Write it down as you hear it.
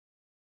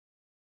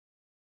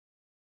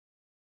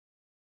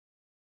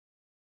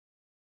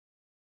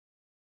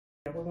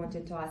We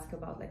wanted to ask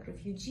about like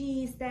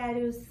refugee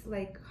status,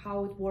 like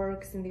how it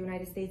works in the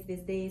United States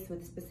these days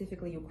with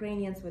specifically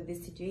Ukrainians with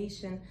this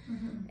situation.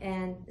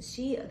 And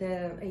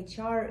the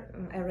HR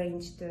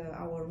arranged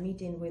our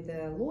meeting with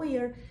a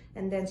lawyer,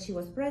 and then she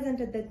was present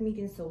at that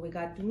meeting, so we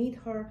got to meet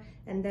her.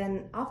 And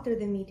then after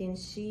the meeting,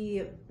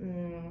 she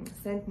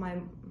sent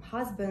my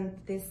husband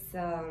this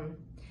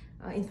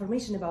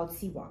information about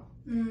Sewa.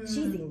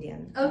 She's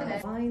Indian,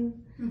 okay.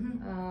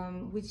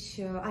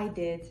 Which I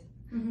did.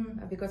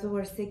 Because we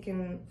were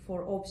seeking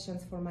for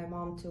options for my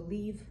mom to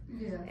leave,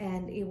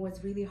 and it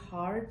was really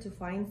hard to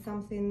find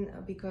something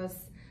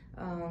because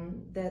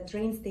the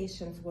train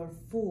stations were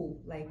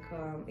full. Like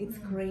it's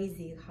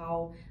crazy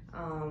how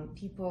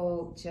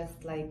people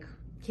just like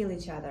kill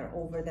each other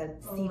over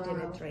that seat in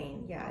a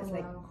train. Yeah, it's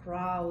like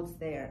crowds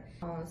there.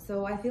 So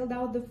I filled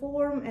out the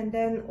form, and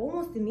then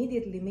almost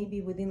immediately, maybe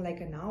within like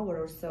an hour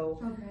or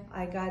so,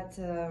 I got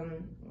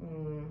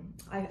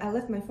I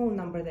left my phone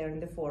number there in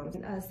the form.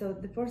 So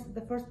the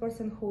first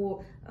person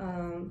who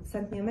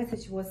sent me a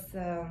message was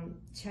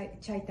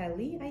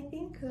Chaitali, I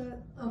think.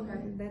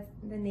 That's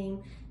the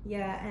name.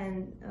 Yeah, and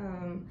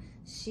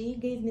she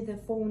gave me the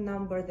phone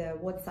number, the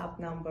WhatsApp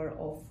number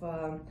of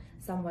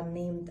someone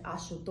named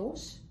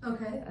Ashutosh.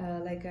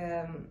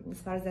 As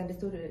far as I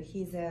understood,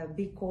 he's a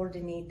big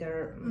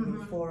coordinator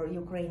for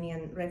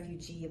Ukrainian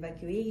refugee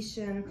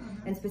evacuation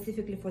and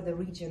specifically for the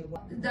region.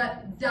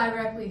 That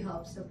directly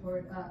helps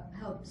support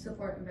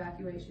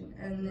evacuation,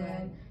 and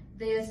then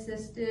they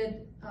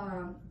assisted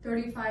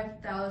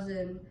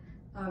 35,000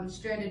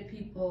 stranded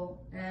people,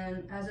 and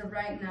as of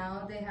right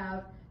now they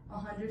have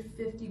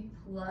 150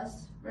 plus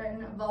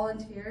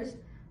volunteers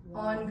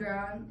on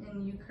ground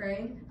in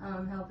Ukraine,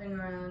 helping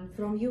around.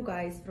 From you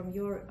guys, from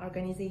your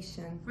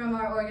organization? From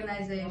our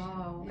organization.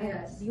 Wow.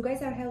 Yes. And you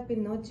guys are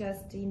helping not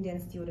just Indian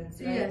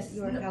students, right? Yes.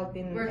 You're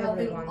helping We're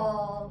everyone.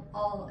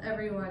 helping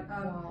everyone.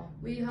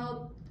 We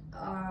help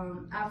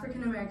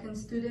African American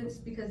students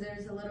because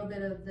there's a little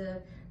bit of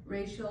the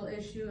racial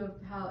issue of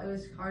how it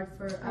was hard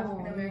for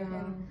African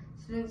American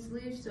students to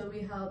leave. So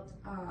we helped.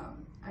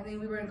 I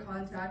think we were in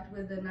contact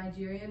with the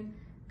Nigerian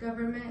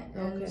government,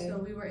 and so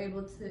we were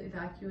able to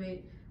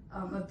evacuate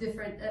of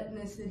different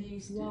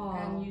ethnicities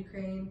and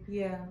Ukraine.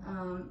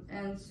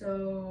 And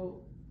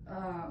so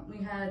we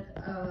had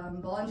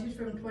volunteers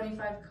from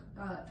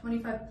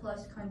 25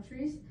 plus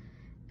countries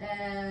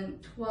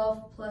and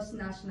 12 plus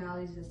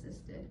nationalities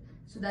assisted.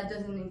 So that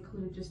doesn't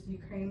include just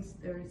Ukraine's.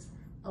 There's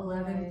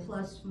 11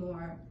 plus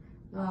more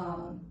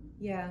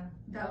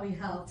that we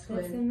helped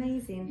with. That's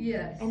amazing.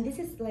 Yes. And this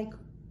is like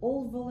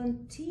all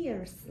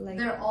volunteers. Like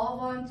they're all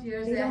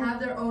volunteers. They have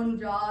their own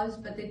jobs,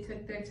 but they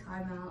took their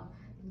time out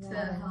to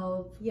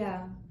help.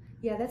 Yeah,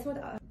 that's what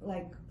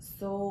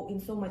in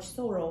so much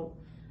sorrow,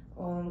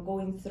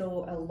 going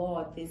through a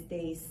lot these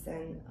days,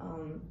 and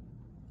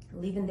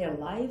living their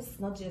lives,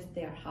 not just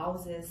their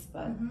houses,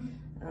 but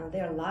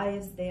their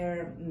lives,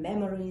 their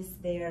memories,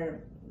 their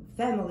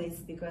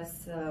families,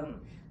 because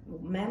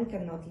men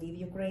cannot leave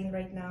Ukraine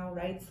right now,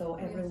 right? So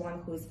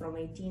everyone who is from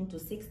 18 to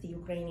 60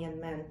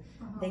 Ukrainian men,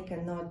 they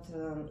cannot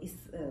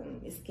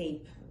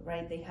escape,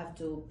 right? They have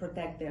to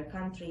protect their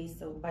country,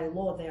 so by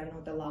law they are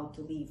not allowed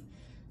to leave.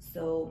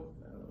 So,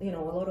 a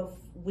lot of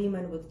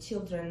women with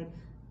children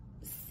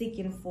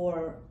seeking for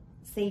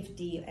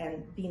safety and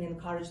being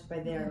encouraged by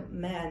their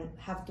men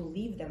have to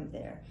leave them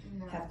there,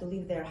 have to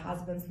leave their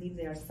husbands, leave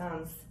their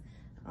sons.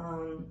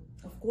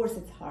 Of course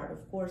it's hard,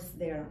 of course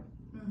their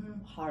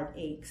heart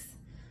aches.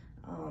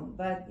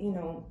 But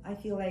I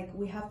feel like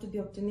we have to be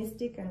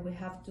optimistic, and we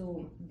have to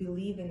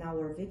believe in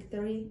our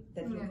victory,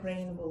 that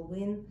Ukraine will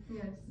win.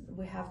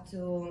 We have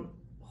to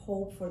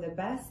hope for the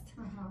best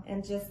and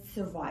just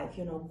survive,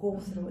 go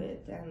through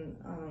it, and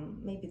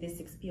maybe this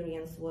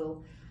experience will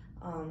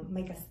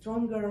make us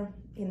stronger,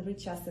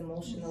 enrich us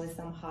emotionally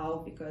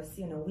somehow, because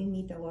we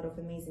meet a lot of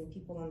amazing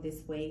people on this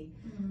way,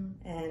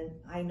 and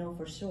I know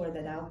for sure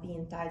that I'll be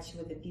in touch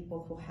with the people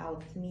who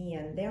helped me,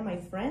 and they're my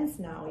friends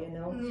now.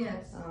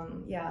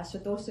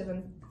 Ashutosh even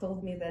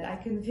told me that I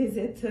can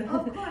visit him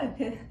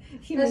in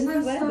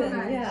Sweden. So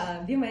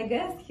nice. Be my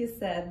guest, he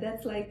said.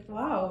 That's like,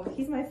 wow,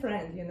 he's my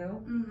friend.